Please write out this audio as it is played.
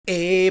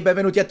E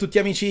benvenuti a tutti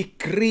amici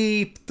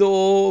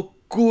cripto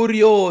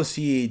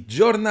curiosi.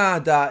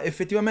 Giornata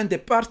effettivamente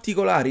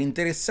particolare,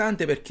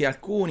 interessante perché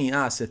alcuni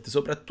asset,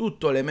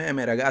 soprattutto le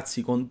meme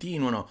ragazzi,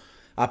 continuano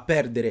a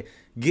perdere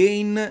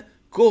gain,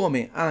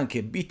 come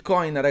anche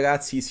Bitcoin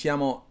ragazzi.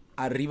 Siamo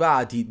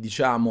arrivati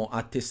diciamo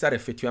a testare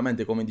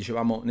effettivamente, come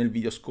dicevamo nel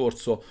video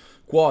scorso,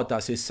 quota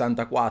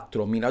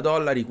 64.000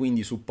 dollari,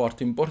 quindi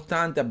supporto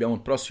importante. Abbiamo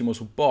il prossimo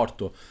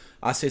supporto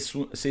a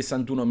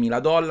 61.000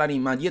 dollari,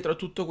 ma dietro a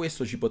tutto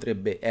questo ci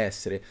potrebbe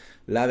essere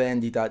la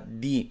vendita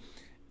di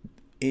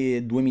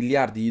 2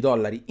 miliardi di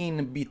dollari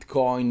in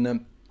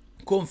Bitcoin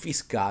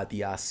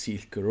confiscati a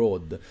Silk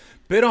Road.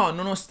 Però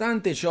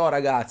nonostante ciò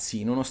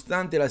ragazzi,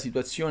 nonostante la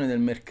situazione del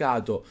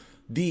mercato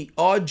di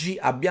oggi,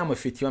 abbiamo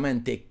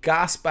effettivamente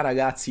Kaspa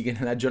ragazzi, che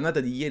nella giornata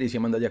di ieri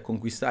siamo andati a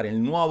conquistare il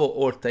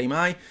nuovo all time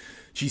high.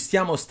 Ci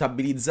stiamo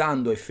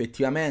stabilizzando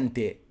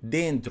effettivamente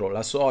dentro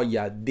la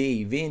soglia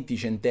dei 20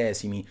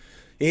 centesimi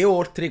e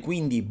oltre,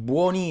 quindi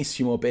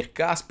buonissimo per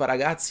Kaspa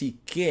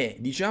ragazzi, che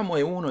diciamo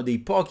è uno dei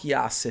pochi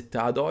asset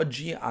ad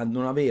oggi a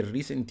non aver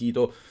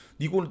risentito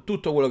di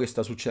tutto quello che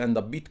sta succedendo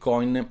a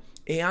Bitcoin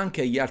e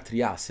anche agli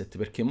altri asset,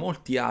 perché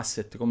molti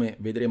asset, come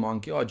vedremo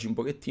anche oggi un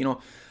pochettino,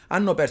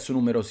 hanno perso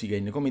numerosi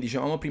gain, come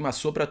dicevamo prima,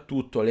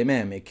 soprattutto le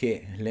meme,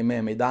 che le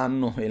meme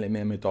danno e le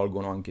meme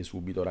tolgono anche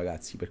subito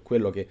ragazzi, per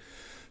quello che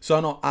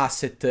sono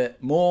asset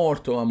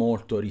molto ma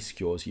molto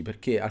rischiosi,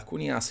 perché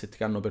alcuni asset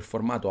che hanno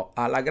performato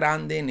alla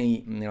grande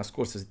nella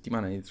scorsa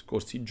settimana, negli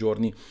scorsi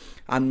giorni,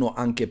 hanno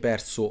anche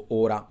perso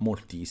ora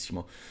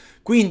moltissimo.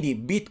 Quindi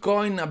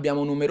Bitcoin,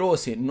 abbiamo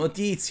numerose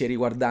notizie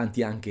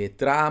riguardanti anche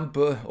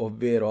Trump,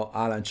 ovvero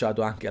ha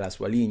lanciato anche la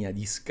sua linea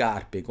di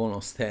scarpe con lo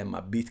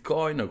stemma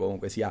Bitcoin.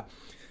 Comunque sia,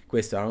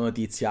 questa è una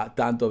notizia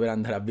tanto per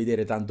andare a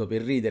vedere, tanto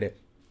per ridere.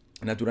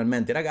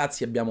 Naturalmente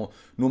ragazzi abbiamo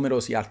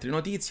numerose altre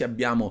notizie,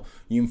 abbiamo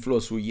inflow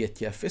sugli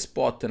ETF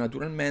spot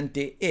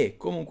naturalmente, e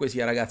comunque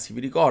sia ragazzi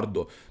vi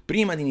ricordo,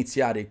 prima di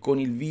iniziare con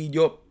il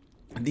video,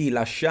 di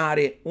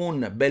lasciare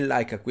un bel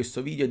like a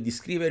questo video e di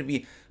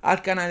iscrivervi al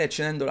canale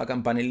accendendo la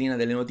campanellina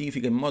delle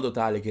notifiche, in modo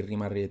tale che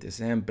rimarrete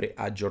sempre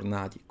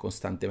aggiornati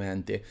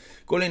costantemente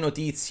con le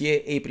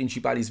notizie e i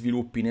principali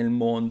sviluppi nel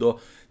mondo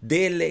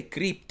delle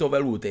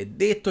criptovalute.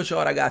 Detto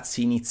ciò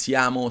ragazzi,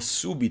 iniziamo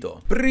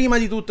subito. Prima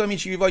di tutto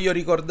amici vi voglio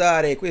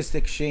ricordare questo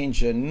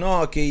exchange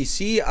no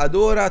KC ad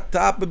ora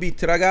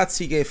TAPBIT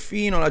ragazzi, che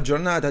fino alla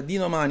giornata di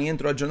domani,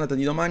 entro la giornata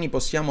di domani,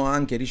 possiamo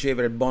anche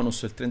ricevere il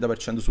bonus del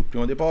 30% sul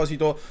primo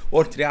deposito,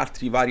 oltre a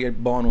altri vari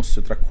bonus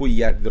tra cui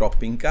gli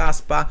airdrop in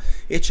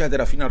Kaspa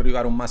eccetera, fino ad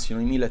arrivare a un massimo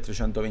di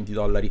 1320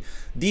 dollari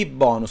di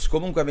bonus.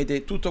 Comunque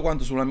avete tutto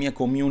quanto sulla mia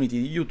community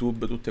di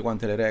YouTube, tutte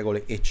quante le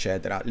regole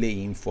eccetera, le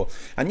info.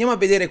 Andiamo a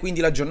vedere quindi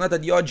la giornata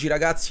di oggi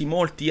ragazzi.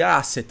 Molti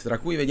asset, tra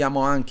cui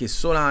vediamo anche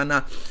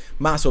Solana,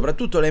 ma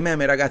soprattutto le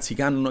meme ragazzi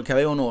che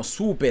avevano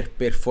super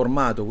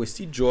performato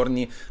questi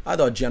giorni, ad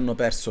oggi hanno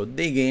perso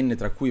dei gain,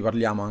 tra cui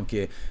parliamo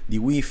anche di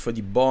WIF,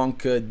 di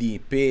Bonk, di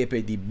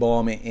Pepe, di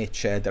Bome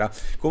eccetera.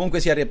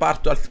 Comunque sia,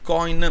 reparto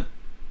altcoin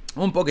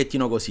un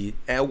pochettino così,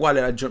 è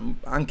uguale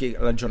anche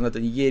alla giornata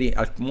di ieri,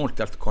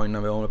 molti altcoin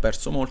avevano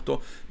perso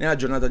molto, nella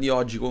giornata di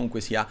oggi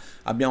comunque sia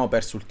abbiamo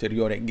perso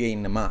ulteriore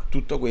gain, ma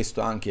tutto questo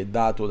anche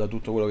dato da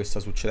tutto quello che sta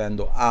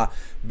succedendo a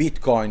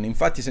Bitcoin.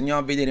 Infatti se andiamo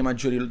a vedere i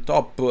maggiori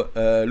top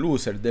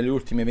loser delle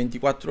ultime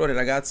 24 ore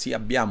ragazzi,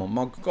 abbiamo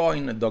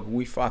Mogcoin, Dog,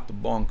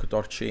 Bonk,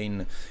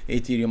 Torchain,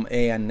 Ethereum,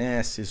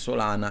 ENS,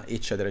 Solana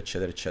eccetera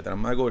eccetera eccetera.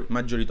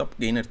 Maggiori top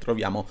gainer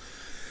troviamo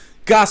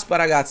Kaspa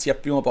ragazzi al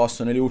primo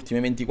posto nelle ultime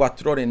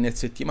 24 ore e nel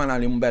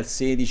settimanale un bel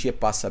 16 e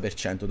passa per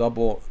cento.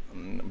 Dopo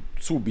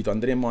subito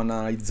andremo a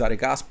analizzare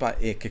Kaspa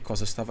e che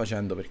cosa sta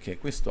facendo, perché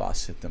questo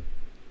asset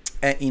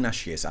è in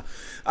ascesa.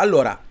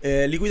 Allora,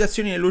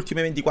 liquidazioni nelle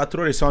ultime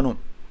 24 ore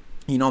sono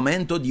in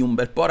aumento di un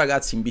bel po'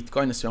 ragazzi. In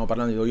Bitcoin stiamo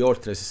parlando di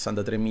oltre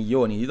 63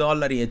 milioni di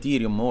dollari,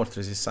 Ethereum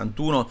oltre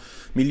 61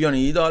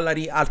 milioni di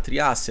dollari, altri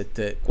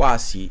asset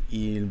quasi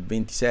il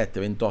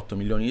 27-28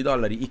 milioni di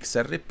dollari,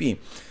 XRP,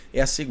 e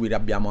a seguire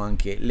abbiamo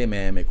anche le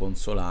meme con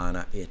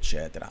Solana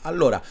eccetera.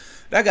 Allora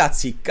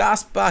ragazzi,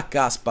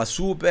 Kaspa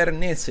super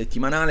nel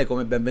settimanale,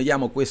 come ben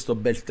vediamo questo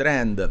bel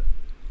trend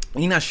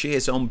in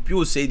ascesa, un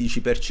più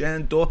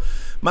 16%,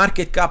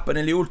 market cap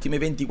nelle ultime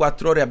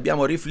 24 ore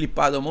abbiamo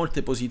riflippato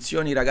molte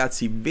posizioni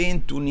ragazzi,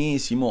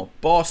 21esimo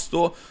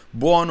posto,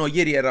 buono,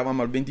 ieri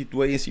eravamo al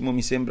 22esimo,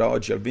 mi sembra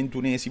oggi al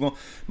 21esimo,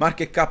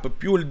 market cap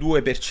più il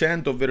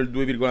 2%, ovvero il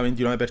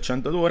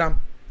 2,29% ad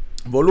ora.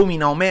 Volumi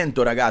in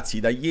aumento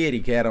ragazzi da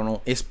ieri che erano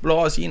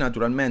esplosi,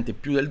 naturalmente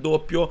più del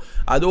doppio,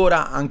 ad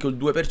ora anche il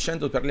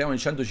 2%, parliamo di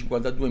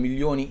 152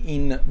 milioni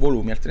in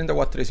volumi, al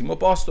 34esimo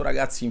posto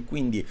ragazzi.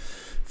 Quindi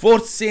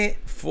forse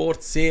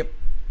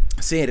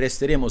se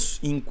resteremo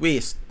in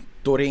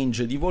questo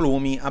range di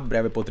volumi a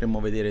breve potremmo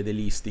vedere dei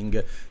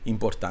listing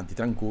importanti,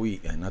 tra cui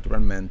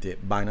naturalmente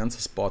Binance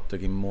Spot,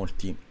 che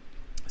molti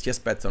si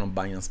aspettano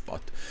Binance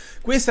Spot.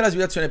 Questa è la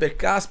situazione per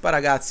Kaspa,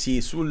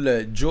 ragazzi.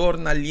 Sul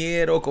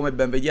giornaliero, come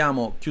ben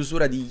vediamo,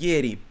 chiusura di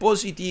ieri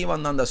positivo,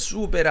 andando a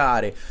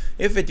superare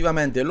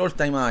effettivamente l'all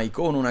time high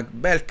con un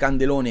bel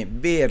candelone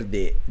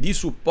verde di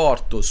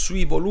supporto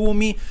sui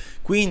volumi.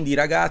 Quindi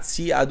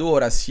ragazzi, ad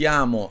ora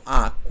siamo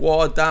a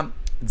quota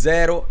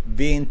 0,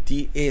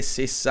 20 e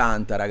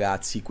 60,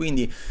 ragazzi,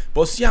 quindi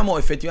possiamo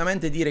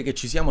effettivamente dire che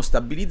ci siamo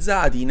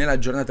stabilizzati. Nella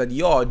giornata di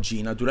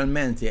oggi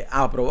naturalmente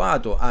ha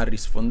provato a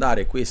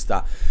risfondare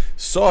questa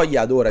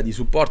soglia ad ora di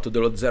supporto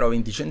dello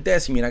 0,20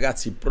 centesimi,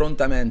 ragazzi,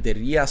 prontamente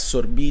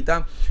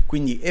riassorbita,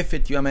 quindi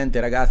effettivamente,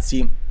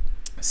 ragazzi,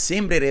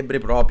 sembrerebbe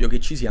proprio che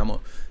ci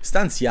siamo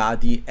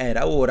stanziati,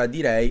 era ora,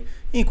 direi,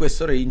 in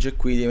questo range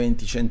qui dei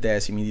 20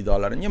 centesimi di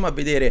dollaro. Andiamo a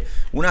vedere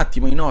un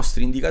attimo i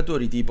nostri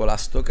indicatori tipo la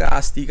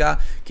stocastica,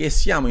 che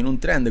siamo in un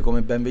trend,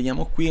 come ben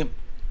vediamo qui,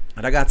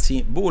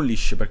 ragazzi,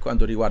 bullish per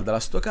quanto riguarda la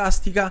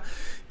stocastica,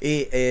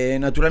 e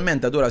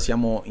naturalmente ad ora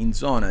siamo in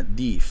zona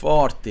di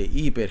forte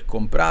iper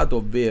comprato,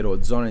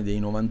 ovvero zone dei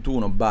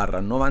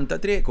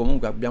 91/93.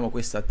 Comunque abbiamo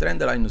questa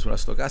trend line sulla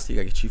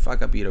stocastica che ci fa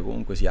capire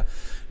comunque sia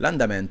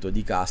l'andamento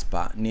di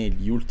Kaspa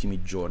negli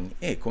ultimi giorni,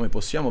 e come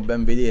possiamo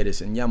ben vedere,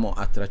 se andiamo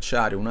a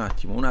tracciare un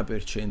attimo una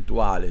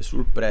percentuale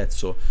sul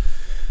prezzo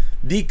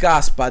di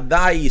Kaspa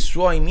dai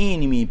suoi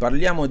minimi,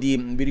 parliamo di,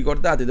 vi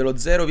ricordate, dello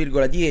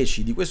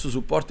 0,10, di questo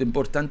supporto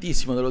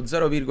importantissimo dello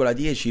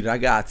 0,10,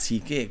 ragazzi,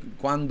 che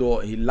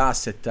quando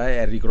l'asset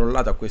è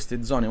ricrollato a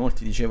queste zone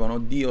molti dicevano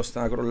Dio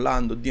sta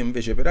crollando, Dio,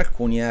 invece per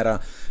alcuni era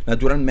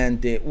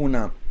naturalmente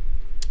una,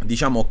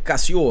 diciamo,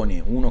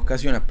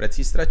 un'occasione a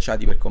prezzi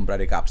stracciati per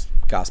comprare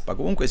Kaspa.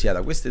 Comunque sia,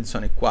 da queste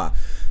zone qua,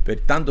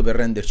 tanto per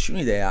renderci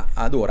un'idea,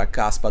 ad ora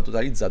Kaspa ha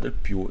totalizzato il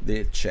più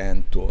del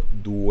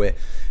 102%,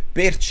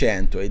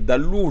 e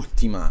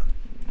dall'ultima,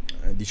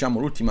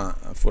 diciamo, l'ultima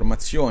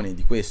formazione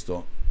di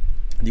questa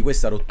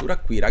rottura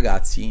qui,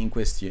 ragazzi, in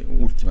questa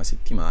ultima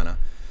settimana,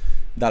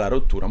 dalla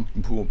rottura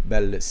un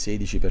bel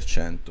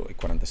 16% e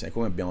 46%,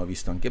 come abbiamo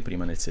visto anche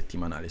prima nel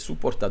settimanale,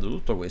 supportato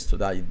tutto questo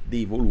dai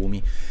dei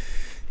volumi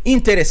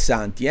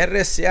interessanti.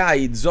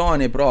 RSI,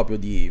 zone proprio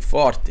di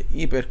forte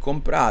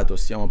ipercomprato,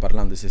 stiamo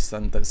parlando di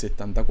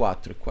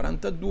 74 e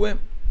 42,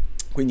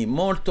 quindi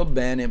molto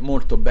bene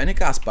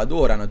Kaspa. Ad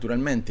ora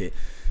naturalmente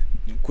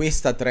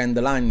questa trend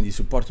line di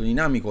supporto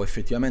dinamico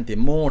effettivamente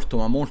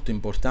molto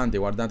importante.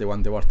 Guardate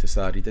quante volte è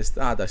stata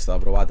ritestata, è stata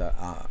provata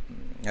a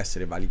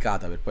essere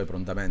valicata per poi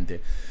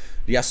prontamente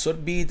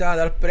riassorbita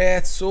dal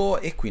prezzo,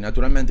 e qui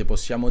naturalmente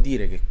possiamo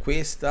dire che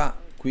questa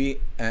qui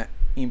è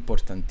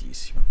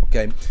importantissima,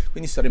 ok?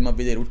 Quindi staremo a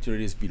vedere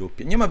ulteriori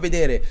sviluppi. Andiamo a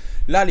vedere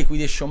la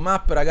liquidation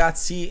map,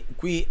 ragazzi.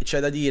 Qui c'è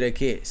da dire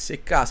che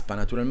se Kaspa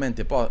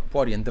naturalmente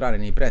può rientrare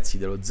nei prezzi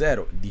dello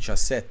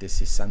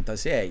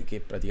 0,1766, che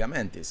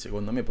praticamente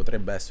secondo me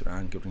potrebbe essere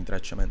anche un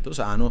ritracciamento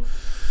sano,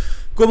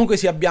 comunque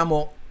sì,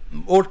 abbiamo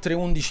oltre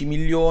 11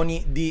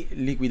 milioni di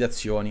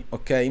liquidazioni,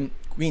 ok?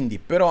 Quindi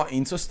però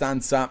in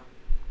sostanza,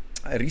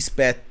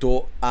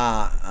 rispetto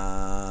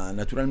a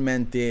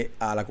naturalmente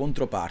alla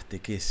controparte,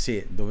 che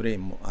se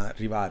dovremmo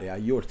arrivare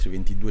agli oltre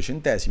 22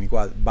 centesimi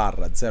qua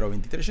barra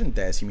 0,23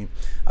 centesimi,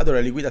 allora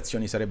le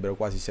liquidazioni sarebbero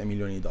quasi 6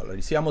 milioni di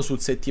dollari. Siamo sul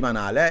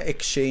settimanale,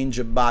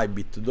 exchange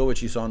BTC, dove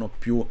ci sono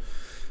più,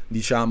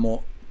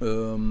 diciamo,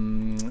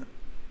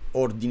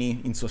 ordini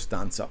in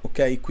sostanza,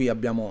 ok? Qui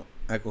abbiamo,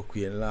 ecco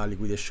qui la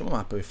liquidation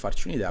map per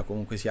farci un'idea.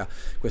 Comunque sia,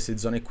 queste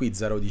zone qui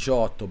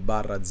 0,18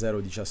 barra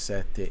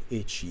 0,17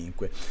 e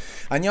 5.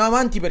 Andiamo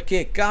avanti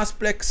perché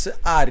Kasplex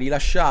ha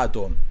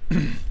rilasciato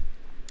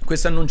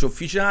questo annuncio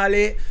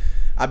ufficiale.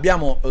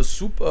 Abbiamo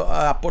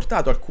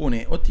apportato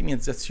alcune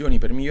ottimizzazioni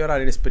per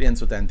migliorare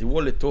l'esperienza utente. I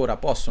wallet ora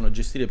possono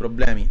gestire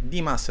problemi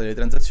di massa delle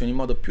transazioni in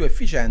modo più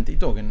efficiente. I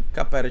token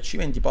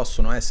KRC20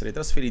 possono essere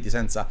trasferiti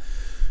senza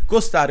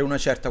costare una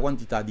certa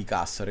quantità di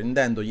cassa,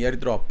 rendendo gli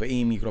airdrop e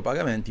i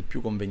micropagamenti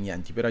più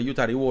convenienti. Per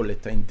aiutare i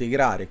wallet a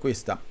integrare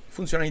questa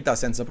funzionalità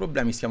senza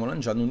problemi, stiamo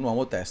lanciando un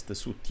nuovo test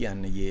su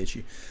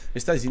TN10.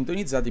 Restate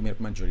sintonizzati per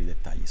maggiori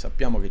dettagli.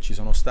 Sappiamo che si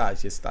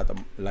è stata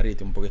la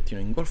rete un pochettino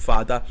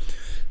ingolfata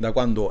da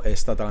quando è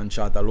stata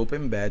lanciata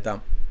l'open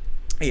beta,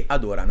 e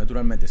ad ora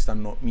naturalmente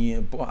stanno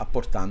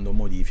apportando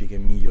modifiche e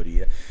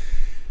migliorie.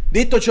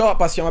 Detto ciò,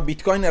 passiamo a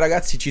Bitcoin,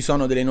 ragazzi. Ci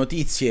sono delle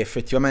notizie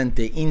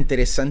effettivamente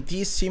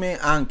interessantissime,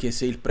 anche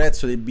se il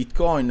prezzo del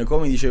Bitcoin,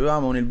 come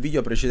dicevamo nel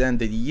video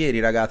precedente di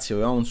ieri, ragazzi,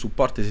 avevamo un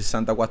supporto ai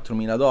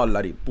 64.000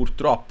 dollari,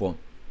 purtroppo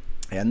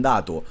è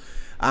andato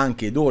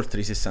anche ad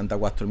oltre i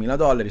 64.000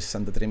 dollari,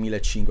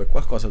 63.500 e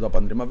qualcosa, dopo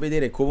andremo a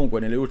vedere.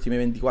 Comunque nelle ultime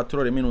 24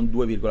 ore meno un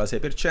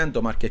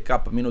 2,6%, market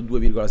cap meno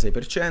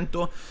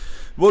 2,6%,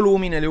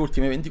 volumi nelle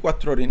ultime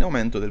 24 ore in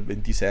aumento del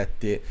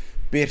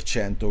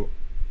 27%.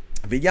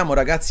 Vediamo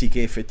ragazzi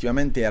che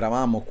effettivamente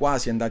eravamo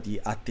quasi andati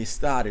a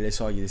testare le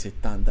soglie dei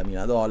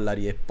 70.000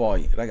 dollari e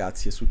poi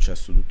ragazzi è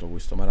successo tutto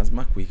questo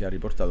marasma qui che ha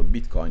riportato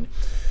Bitcoin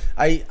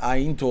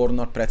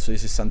intorno al prezzo di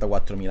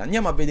 64.000.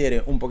 Andiamo a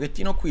vedere un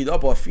pochettino qui,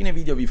 dopo a fine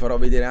video vi farò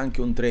vedere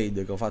anche un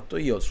trade che ho fatto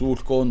io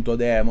sul conto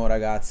demo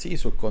ragazzi,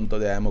 sul conto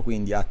demo,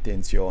 quindi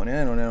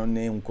attenzione, non è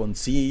né un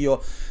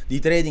consiglio di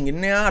trading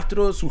né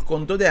altro, sul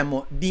conto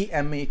demo di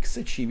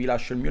MXC, vi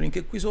lascio il mio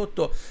link qui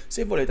sotto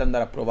se volete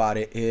andare a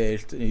provare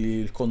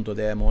il conto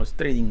demo, il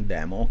trading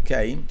demo,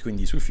 ok?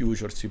 Quindi sui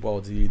future si può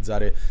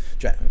utilizzare,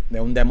 cioè è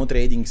un demo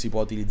trading, si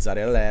può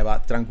utilizzare a leva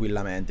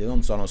tranquillamente,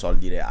 non sono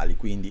soldi reali,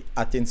 quindi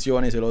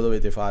attenzione se lo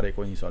dovete fare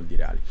con i soldi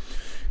reali.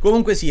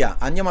 Comunque sia,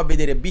 andiamo a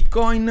vedere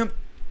Bitcoin.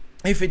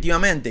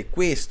 Effettivamente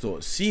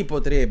questo si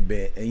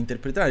potrebbe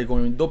interpretare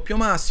come un doppio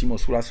massimo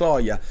sulla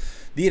soglia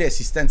di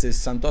resistenza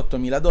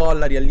 68.000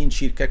 dollari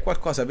all'incirca, è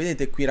qualcosa,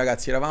 vedete qui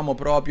ragazzi, eravamo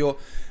proprio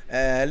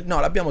no,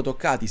 l'abbiamo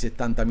toccati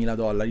 70.000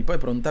 dollari, poi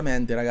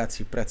prontamente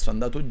ragazzi il prezzo è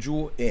andato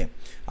giù e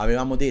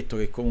avevamo detto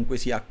che comunque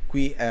sia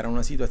qui era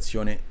una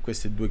situazione,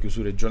 queste due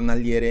chiusure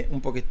giornaliere un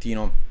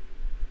pochettino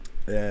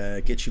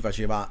che ci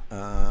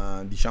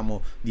faceva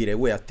diciamo dire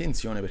uè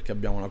attenzione, perché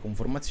abbiamo una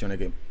conformazione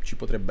che ci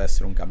potrebbe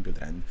essere un cambio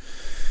trend.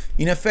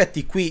 In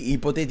effetti qui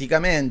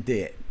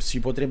ipoteticamente si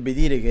potrebbe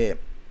dire che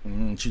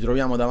ci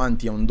troviamo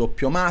davanti a un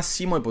doppio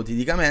massimo,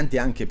 ipoteticamente,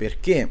 anche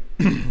perché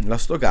la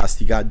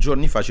stocastica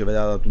giorni fa ci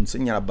aveva dato un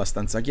segnale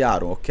abbastanza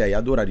chiaro, ok,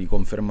 ad ora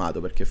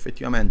riconfermato, perché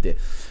effettivamente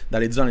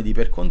dalle zone di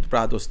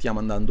ipercomprato stiamo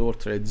andando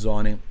oltre le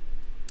zone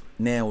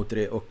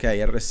neutre, ok,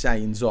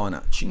 RSI in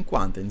zona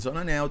 50, in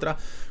zona neutra.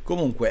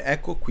 Comunque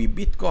ecco qui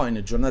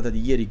Bitcoin, giornata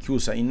di ieri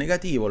chiusa in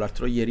negativo,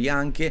 l'altro ieri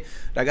anche,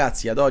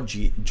 ragazzi ad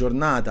oggi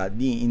giornata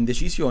di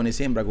indecisione,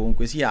 sembra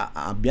comunque sia,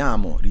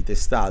 abbiamo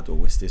ritestato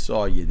queste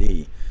soglie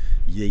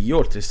degli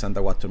oltre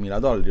 64.000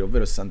 dollari,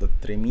 ovvero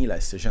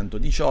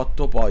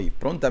 63.618, poi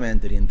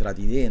prontamente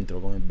rientrati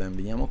dentro, come ben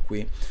vediamo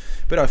qui,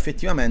 però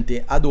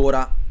effettivamente ad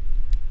ora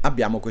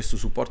abbiamo questo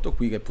supporto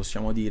qui che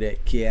possiamo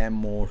dire che è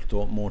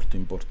molto molto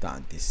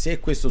importante.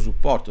 Se questo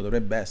supporto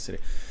dovrebbe essere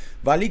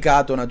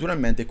valicato,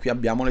 naturalmente qui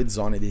abbiamo le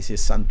zone dei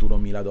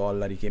 61.000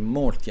 dollari che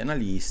molti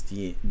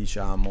analisti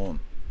diciamo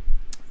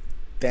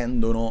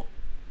tendono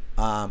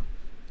a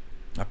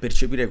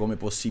percepire come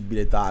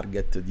possibile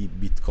target di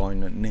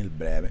Bitcoin nel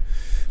breve,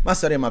 ma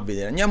staremo a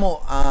vedere.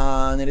 Andiamo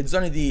nelle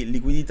zone di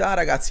liquidità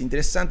ragazzi,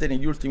 interessante,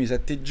 negli ultimi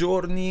 7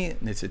 giorni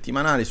nel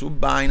settimanale su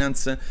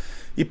Binance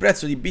il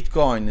prezzo di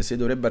Bitcoin se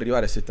dovrebbe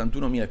arrivare a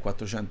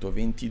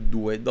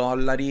 71.422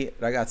 dollari,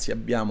 ragazzi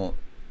abbiamo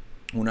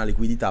una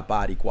liquidità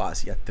pari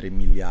quasi a 3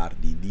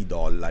 miliardi di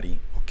dollari,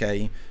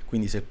 ok?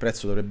 Quindi se il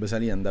prezzo dovrebbe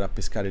salire e andare a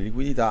pescare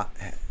liquidità,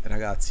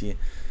 ragazzi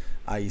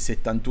ai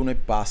 71 e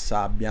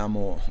passa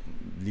abbiamo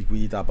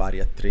liquidità pari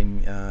a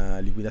 3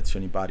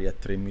 liquidazioni pari a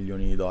 3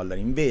 milioni di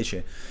dollari.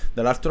 Invece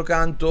dall'altro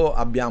canto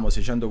abbiamo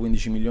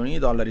 615 milioni di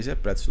dollari se il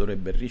prezzo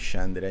dovrebbe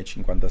riscendere ai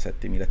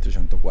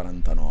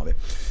 57.349.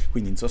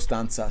 Quindi in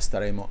sostanza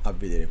staremo a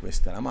vedere,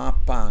 questa è la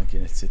mappa anche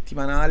nel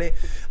settimanale.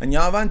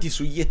 Andiamo avanti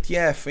sugli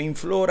ETF in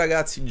flow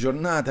ragazzi,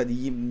 giornata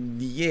di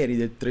ieri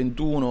del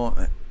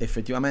 31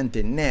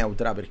 effettivamente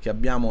neutra, perché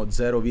abbiamo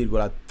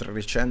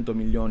 0,300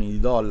 milioni di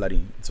dollari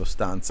in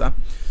sostanza,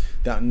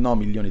 no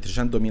milioni,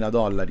 300.000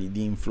 dollari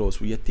di inflow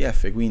sugli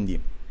ETF,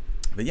 quindi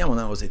vediamo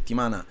una nuova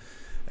settimana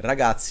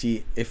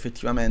ragazzi,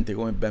 effettivamente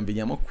come ben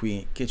vediamo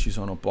qui che ci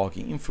sono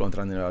pochi inflow,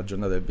 tranne nella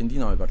giornata del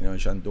 29 parliamo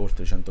di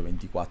oltre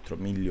 124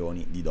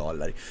 milioni di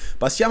dollari.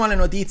 Passiamo alle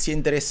notizie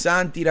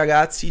interessanti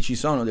ragazzi, ci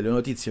sono delle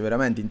notizie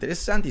veramente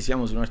interessanti,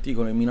 siamo su un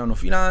articolo di Milano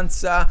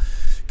Finanza.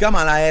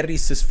 Kamala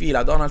Harris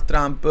sfila Donald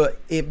Trump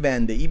e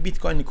vende i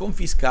bitcoin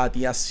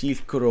confiscati a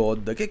Silk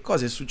Road. Che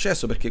cosa è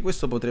successo? Perché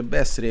questo potrebbe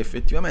essere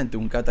effettivamente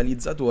un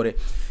catalizzatore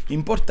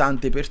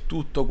importante per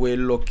tutto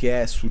quello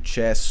che è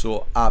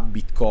successo a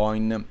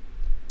Bitcoin.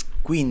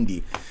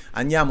 Quindi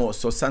andiamo in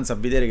sostanza a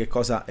vedere che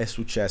cosa è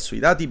successo. I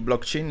dati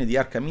blockchain di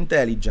Arkham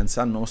Intelligence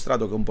hanno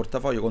mostrato che un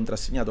portafoglio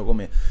contrassegnato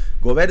come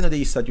governo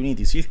degli Stati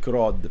Uniti Silk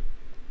Road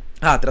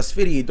ha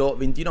trasferito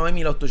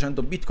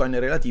 29.800 bitcoin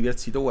relativi al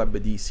sito web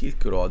di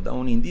Silk Road a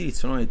un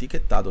indirizzo non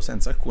etichettato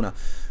senza alcuna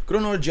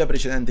cronologia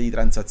precedente di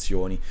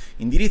transazioni,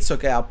 indirizzo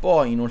che ha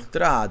poi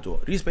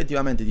inoltrato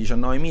rispettivamente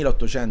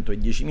 19.800 e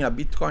 10.000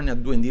 bitcoin a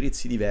due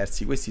indirizzi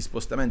diversi. Questi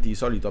spostamenti di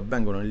solito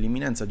avvengono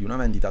nell'imminenza di una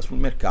vendita sul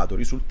mercato,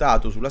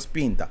 risultato sulla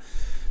spinta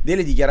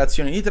delle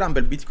dichiarazioni di Trump.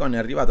 Il bitcoin è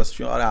arrivato a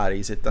sfiorare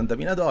i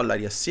 70.000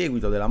 dollari a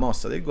seguito della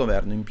mossa del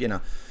governo in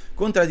piena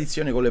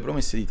contraddizione con le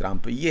promesse di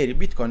Trump. Ieri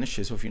Bitcoin è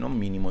sceso fino a un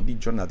minimo di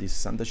giornata di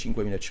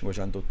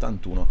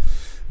 65.581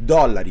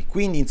 dollari.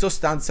 Quindi in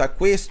sostanza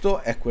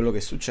questo è quello che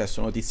è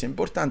successo, notizia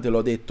importante,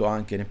 l'ho detto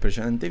anche nel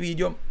precedente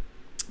video.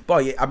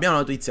 Poi abbiamo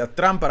la notizia: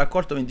 Trump ha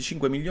raccolto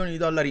 25 milioni di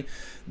dollari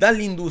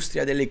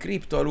dall'industria delle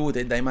criptovalute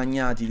e dai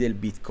magnati del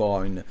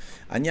Bitcoin.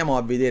 Andiamo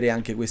a vedere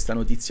anche questa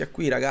notizia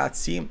qui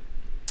ragazzi,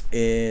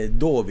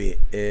 dove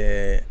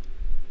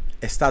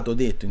è stato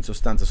detto in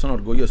sostanza: sono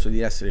orgoglioso di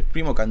essere il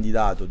primo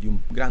candidato di un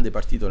grande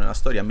partito nella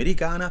storia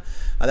americana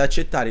ad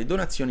accettare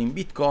donazioni in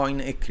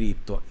bitcoin e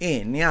cripto,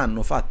 e ne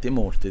hanno fatte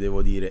molte,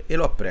 devo dire, e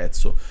lo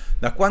apprezzo.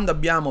 Da quando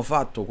abbiamo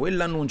fatto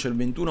quell'annuncio il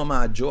 21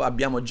 maggio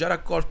abbiamo già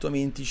raccolto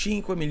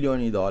 25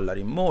 milioni di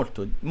dollari,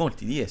 molti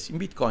di essi in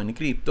bitcoin,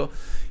 cripto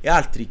e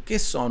altri che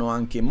sono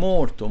anche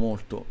molto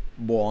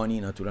buoni,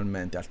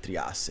 naturalmente altri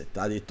asset,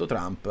 ha detto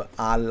Trump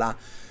alla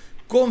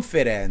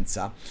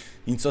conferenza.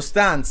 In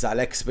sostanza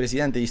l'ex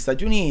presidente degli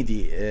Stati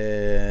Uniti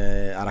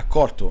ha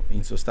raccolto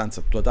in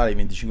sostanza totale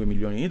 25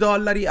 milioni di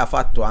dollari, ha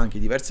fatto anche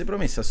diverse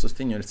promesse a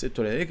sostegno del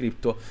settore delle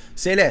cripto,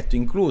 se eletto,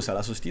 inclusa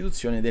la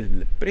sostituzione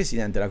del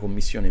presidente della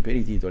commissione per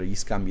i titoli e gli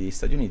scambi degli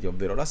Stati Uniti,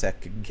 ovvero la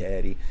SEC,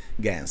 Gary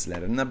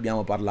Gensler. Ne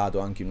abbiamo parlato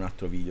anche in un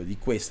altro video di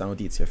questa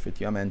notizia.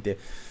 Effettivamente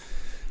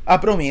ha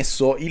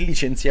promesso il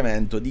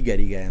licenziamento di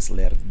Gary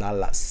Gensler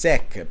dalla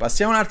SEC.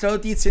 Passiamo a un'altra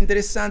notizia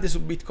interessante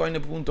su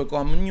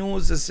bitcoin.com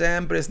news,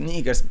 sempre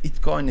sneakers,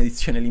 bitcoin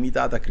edizione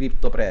limitata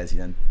crypto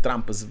president,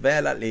 Trump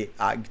svela le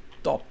high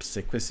tops,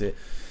 e queste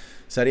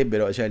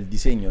sarebbero, c'è il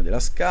disegno della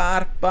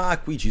scarpa,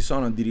 qui ci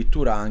sono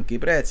addirittura anche i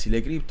prezzi.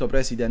 Le crypto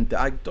president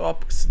high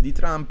tops di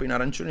Trump in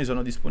arancione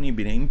sono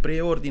disponibili in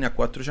preordine a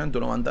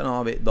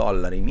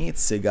 $499,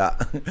 mizzega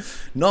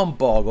non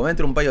poco,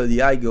 mentre un paio di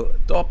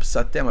high tops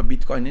a tema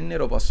bitcoin in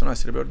nero possono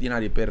essere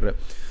preordinati per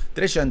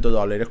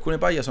 $300. Alcune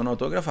paia sono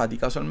autografati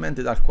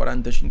casualmente dal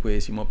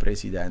 45esimo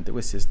presidente.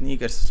 Queste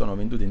sneakers sono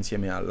vendute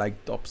insieme a like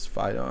tops,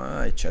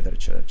 eccetera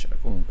eccetera eccetera.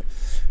 Comunque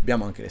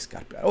abbiamo anche le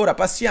scarpe. Ora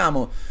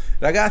passiamo,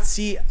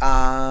 ragazzi,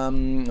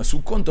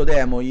 sul conto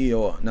demo.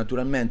 Io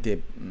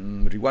naturalmente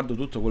riguardo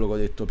tutto quello che ho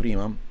detto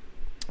prima,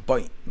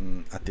 poi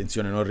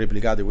attenzione, non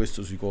replicate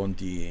questo sui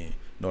conti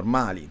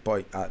normali,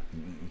 poi a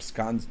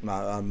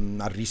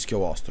rischio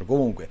vostro.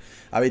 Comunque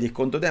avete il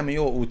conto demo,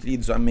 io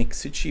utilizzo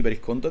MXC per il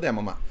conto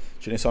demo, ma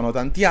ce ne sono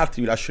tanti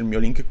altri, vi lascio il mio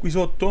link qui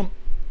sotto.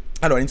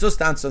 Allora, in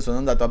sostanza sono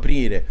andato ad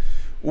aprire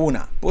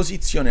una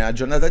posizione nella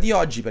giornata di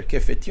oggi, perché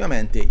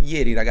effettivamente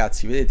ieri,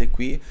 ragazzi, vedete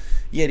qui,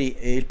 ieri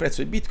il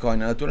prezzo del bitcoin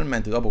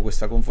naturalmente dopo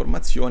questa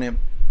conformazione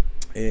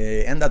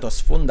è andato a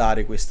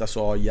sfondare questa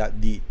soglia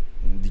di,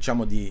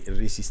 diciamo, di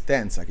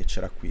resistenza che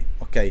c'era qui,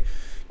 ok?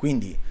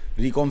 Quindi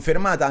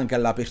riconfermata anche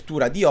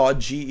all'apertura di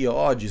oggi, io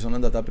oggi sono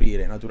andato ad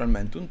aprire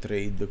naturalmente un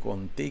trade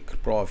con take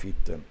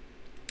profit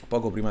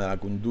poco prima della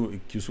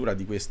chiusura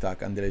di questa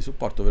candela di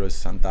supporto, ovvero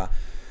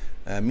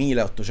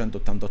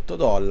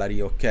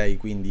 $60.888, ok?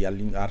 Quindi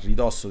a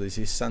ridosso dei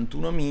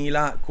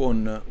 61.000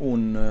 con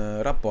un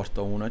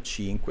rapporto a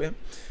 1,5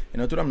 e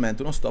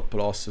naturalmente uno stop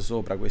loss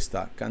sopra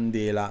questa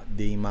candela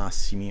dei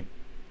massimi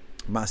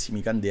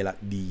candela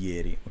di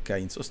ieri, ok?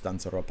 In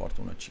sostanza un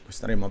rapporto 1,5.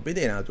 Staremo a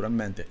vedere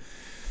naturalmente.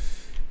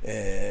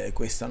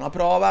 Questa è una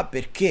prova,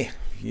 perché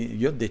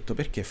vi ho detto,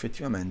 perché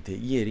effettivamente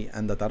ieri è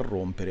andata a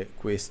rompere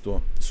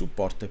questo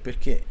supporto e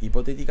perché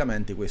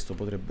ipoteticamente questo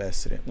potrebbe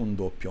essere un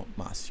doppio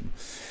massimo.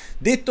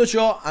 Detto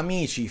ciò,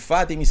 amici,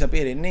 fatemi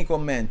sapere nei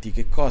commenti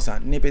che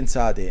cosa ne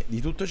pensate di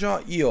tutto ciò.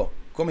 Io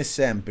come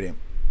sempre,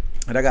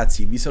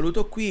 ragazzi, vi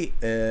saluto qui,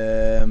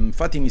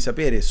 fatemi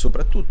sapere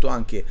soprattutto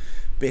anche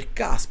per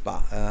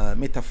Kaspa,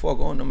 metta a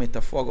fuoco o non metta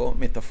a fuoco,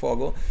 metta a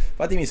fuoco.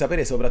 Fatemi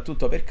sapere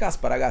soprattutto per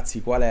Kaspa,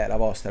 ragazzi, qual è la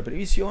vostra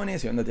previsione,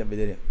 se andate a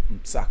vedere un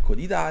sacco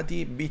di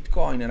dati.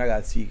 Bitcoin,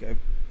 ragazzi,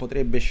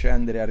 potrebbe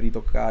scendere a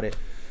ritoccare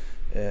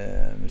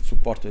il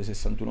supporto dei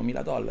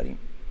 $61.000.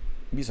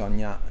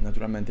 Bisogna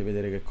naturalmente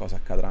vedere che cosa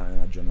accadrà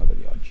nella giornata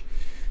di oggi.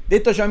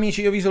 Detto ciò,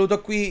 amici, io vi saluto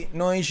qui,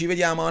 noi ci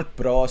vediamo al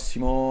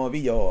prossimo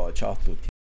video, ciao a tutti.